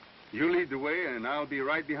 You lead the way, and I'll be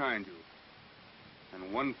right behind you.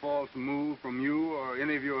 And one false move from you or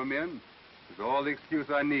any of your men is all the excuse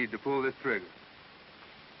I need to pull this trigger.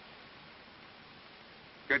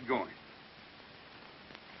 Get going.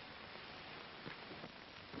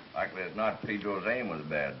 Likely it's not Pedro's aim was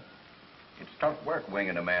bad. It's tough work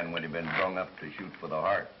winging a man when he's been brung up to shoot for the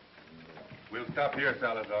heart. We'll stop here,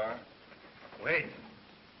 Salazar. Wait.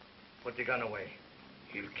 Put the gun away.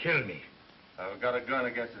 He'll kill me. I've got a gun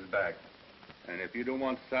against his back. And if you don't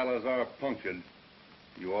want Salazar punctured,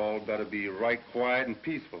 you all better be right quiet and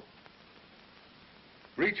peaceful.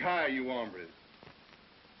 Reach high, you hombres.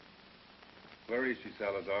 Where is she,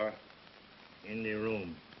 Salazar? In the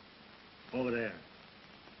room. Over there.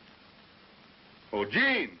 Oh,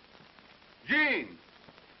 Jean! Jean!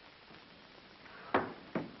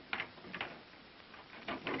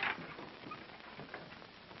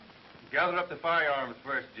 Gather up the firearms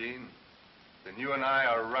first, Jean. Then you and I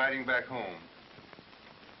are riding back home.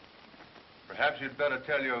 Perhaps you'd better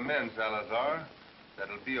tell your men, Salazar, that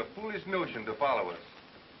it'll be a foolish notion to follow us.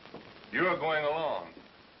 You're going along.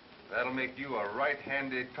 That'll make you a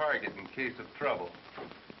right-handed target in case of trouble.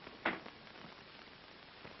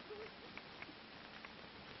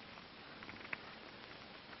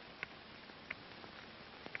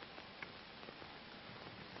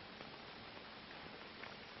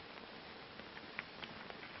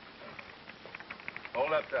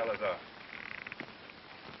 Hold up, Salazar.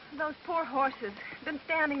 Those poor horses. Been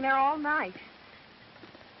standing there all night.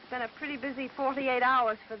 It's been a pretty busy 48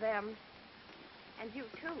 hours for them. And you,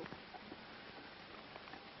 too.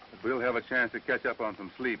 We'll have a chance to catch up on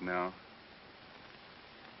some sleep now.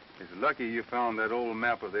 It's lucky you found that old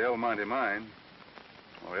map of the El Monte mine,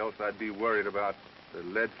 or else I'd be worried about the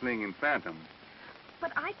lead-slinging phantom.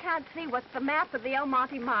 But I can't see what the map of the El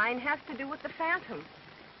Monte mine has to do with the phantom.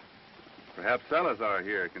 Perhaps Salazar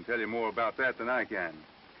here can tell you more about that than I can.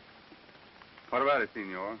 What about it,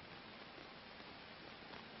 senor?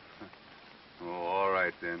 Oh, all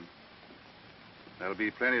right, then. There'll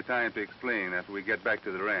be plenty of time to explain after we get back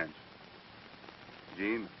to the ranch.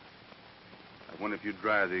 Jean, I wonder if you'd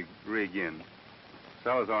drive the rig in.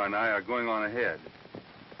 Salazar and I are going on ahead.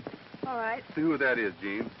 All right. See who that is,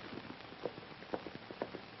 Jean.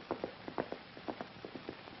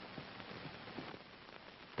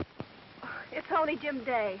 It's only Jim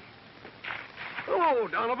Day. Hello,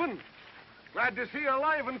 Donovan. Glad to see you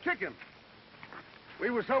alive and kicking. We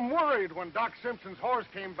were some worried when Doc Simpson's horse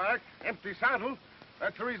came back, empty saddle.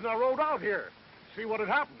 That's the reason I rode out here. See what had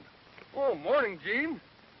happened. Oh, morning, Gene.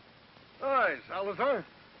 Hi, Salazar.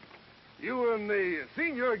 You and the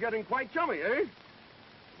senior are getting quite chummy, eh?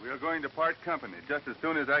 We're going to part company just as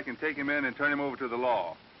soon as I can take him in and turn him over to the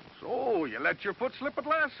law. So, you let your foot slip at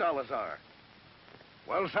last, Salazar.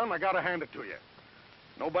 Well, son, I gotta hand it to you.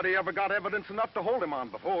 Nobody ever got evidence enough to hold him on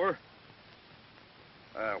before.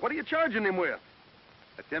 What are you charging him with?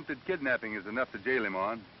 Attempted kidnapping is enough to jail him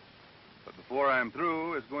on. But before I'm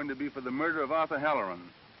through, it's going to be for the murder of Arthur Halloran.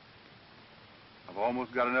 I've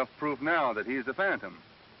almost got enough proof now that he's the phantom.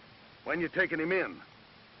 When you taking him in?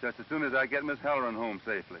 Just as soon as I get Miss Halloran home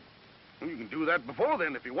safely. Well, you can do that before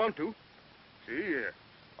then if you want to. See,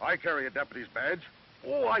 I carry a deputy's badge.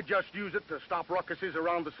 Oh, I just use it to stop ruckuses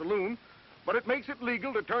around the saloon. But it makes it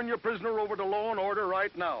legal to turn your prisoner over to law and order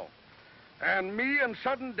right now. And me and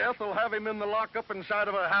sudden death will have him in the lockup inside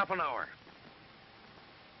of a half an hour.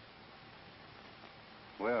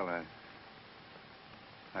 Well,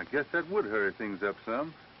 I guess that would hurry things up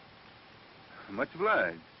some. Much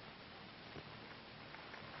obliged.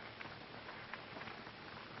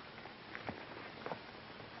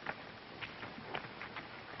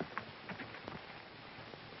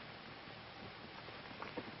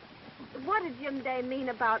 What did Jim Day mean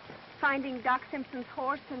about finding Doc Simpson's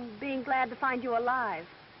horse and being glad to find you alive?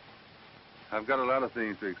 I've got a lot of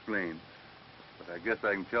things to explain, but I guess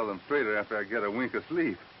I can tell them straighter after I get a wink of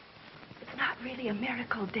sleep. It's not really a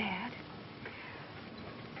miracle, Dad.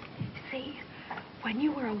 See, when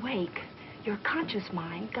you were awake, your conscious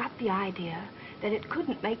mind got the idea that it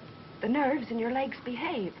couldn't make the nerves in your legs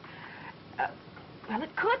behave. Well,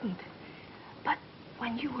 it couldn't. But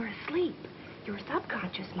when you were asleep, your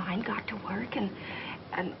subconscious mind got to work and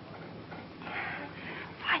I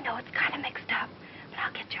know it's kind of mixed up, but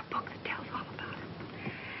I'll get you a book that tells all about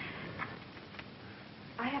it.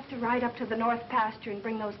 I have to ride up to the north pasture and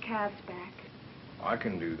bring those calves back. I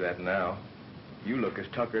can do that now. You look as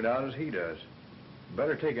tuckered out as he does.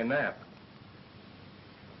 Better take a nap.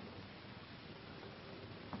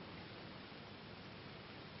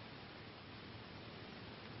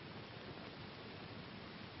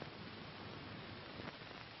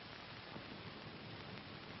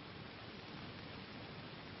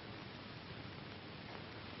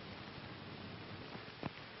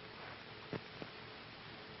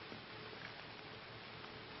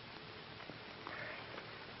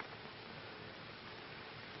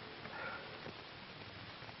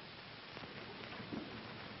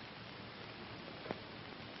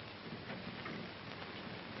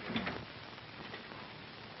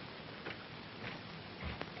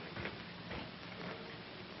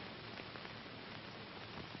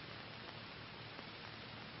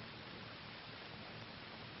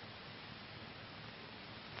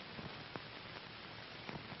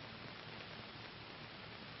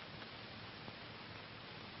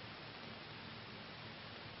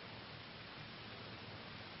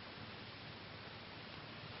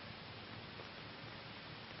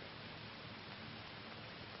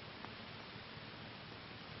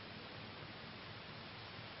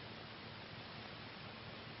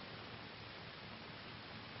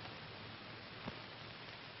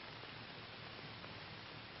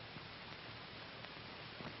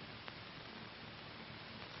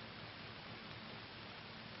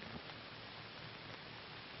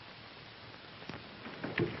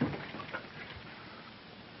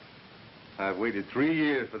 I've waited 3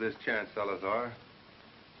 years for this chance, Salazar.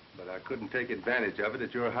 But I couldn't take advantage of it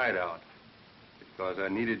at your hideout. Because I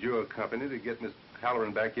needed your company to get Miss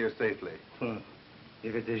Halloran back here safely.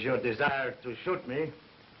 If it is your desire to shoot me,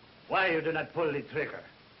 why you do not pull the trigger?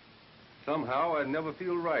 Somehow, I'd never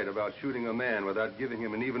feel right about shooting a man without giving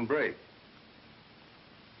him an even break.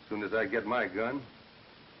 As soon as I get my gun,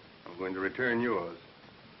 I'm going to return yours.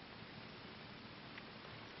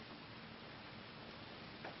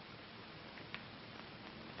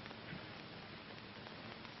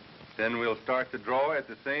 Then we'll start the draw at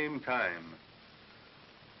the same time.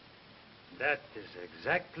 That is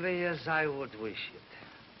exactly as I would wish it.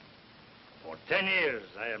 For 10 years,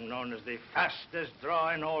 I am known as the fastest draw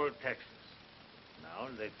in all Texas. Now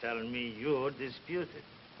they tell me you dispute it.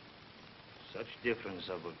 Such difference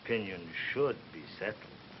of opinion should be settled.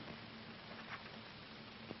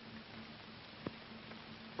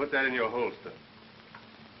 Put that in your holster.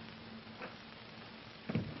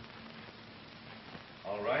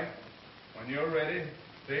 All right. When you're ready,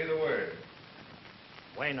 say the word.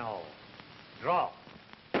 Bueno. Draw.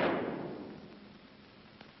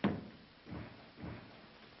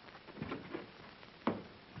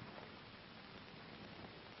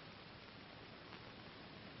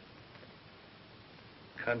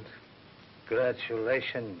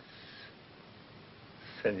 Congratulations,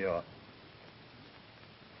 senor.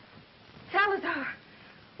 Salazar!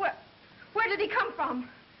 Where did he come from?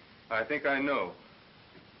 I think I know.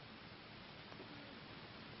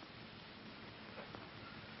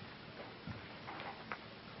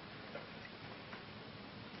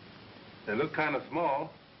 They look kind of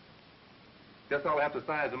small. Guess I'll have to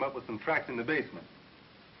size them up with some tracks in the basement.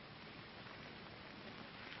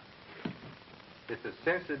 It's a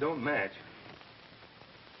cinch that don't match.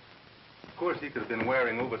 Of course, he could have been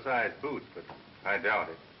wearing oversized boots, but I doubt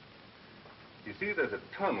it. You see, there's a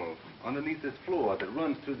tunnel underneath this floor that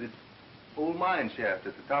runs through the old mine shaft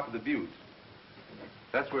at the top of the butte.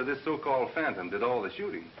 That's where this so-called phantom did all the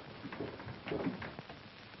shooting.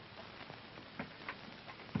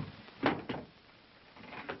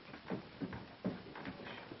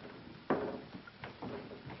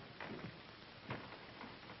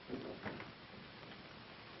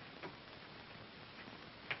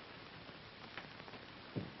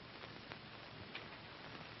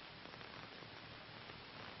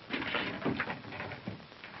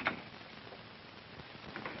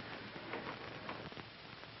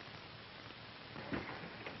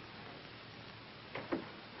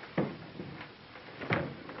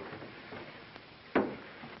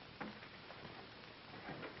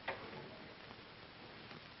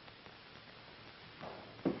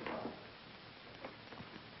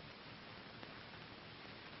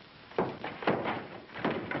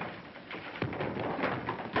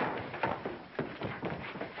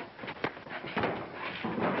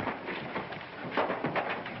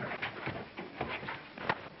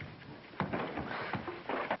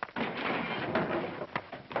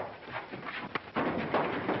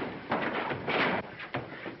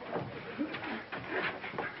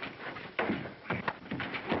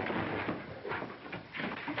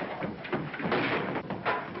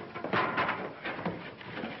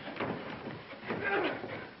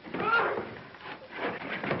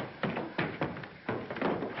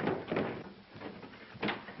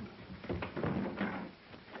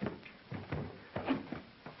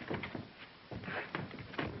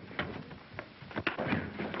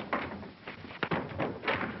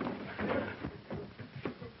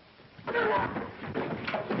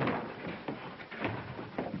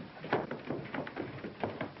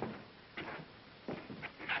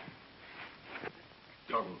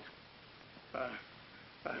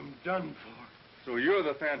 I'm done for. So you're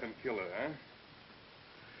the phantom killer, huh?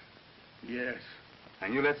 Yes.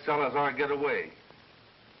 And you let Salazar get away?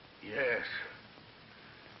 Yes.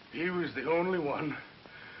 He was the only one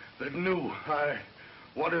that knew I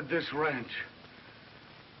wanted this ranch.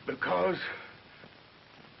 Because...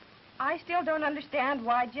 I still don't understand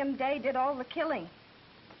why Jim Day did all the killing.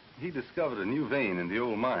 He discovered a new vein in the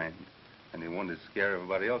old mine, and he wanted to scare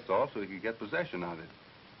everybody else off so he could get possession of it.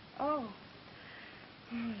 Oh.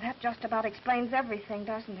 That just about explains everything,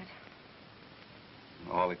 doesn't it?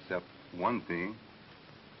 All except one thing.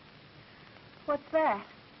 What's that?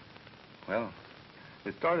 Well,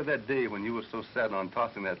 it started that day when you were so set on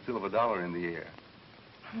tossing that silver dollar in the air.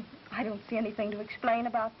 I don't see anything to explain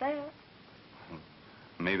about that.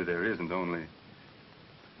 Maybe there isn't, only...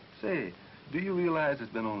 Say, do you realize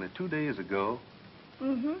it's been only 2 days ago?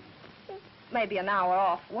 Mm-hmm. Maybe an hour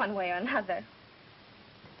off, one way or another.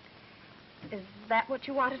 Is that what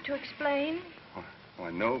you wanted to explain? Oh,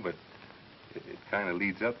 I know, but it kind of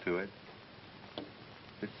leads up to it.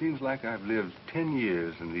 It seems like I've lived 10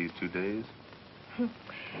 years in these 2 days.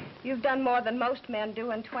 You've done more than most men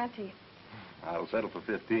do in 20. I'll settle for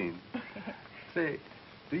 15. Say,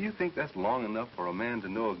 do you think that's long enough for a man to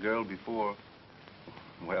know a girl before,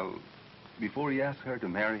 well, before he asks her to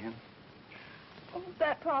marry him? Oh,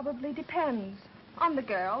 that probably depends on the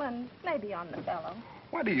girl and maybe on the fellow.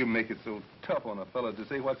 Why do you make it so tough on a fellow to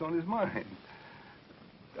say what's on his mind?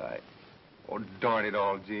 Oh, darn it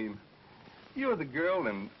all, Jean. You're the girl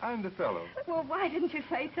and I'm the fellow. Well, why didn't you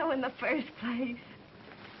say so in the first place?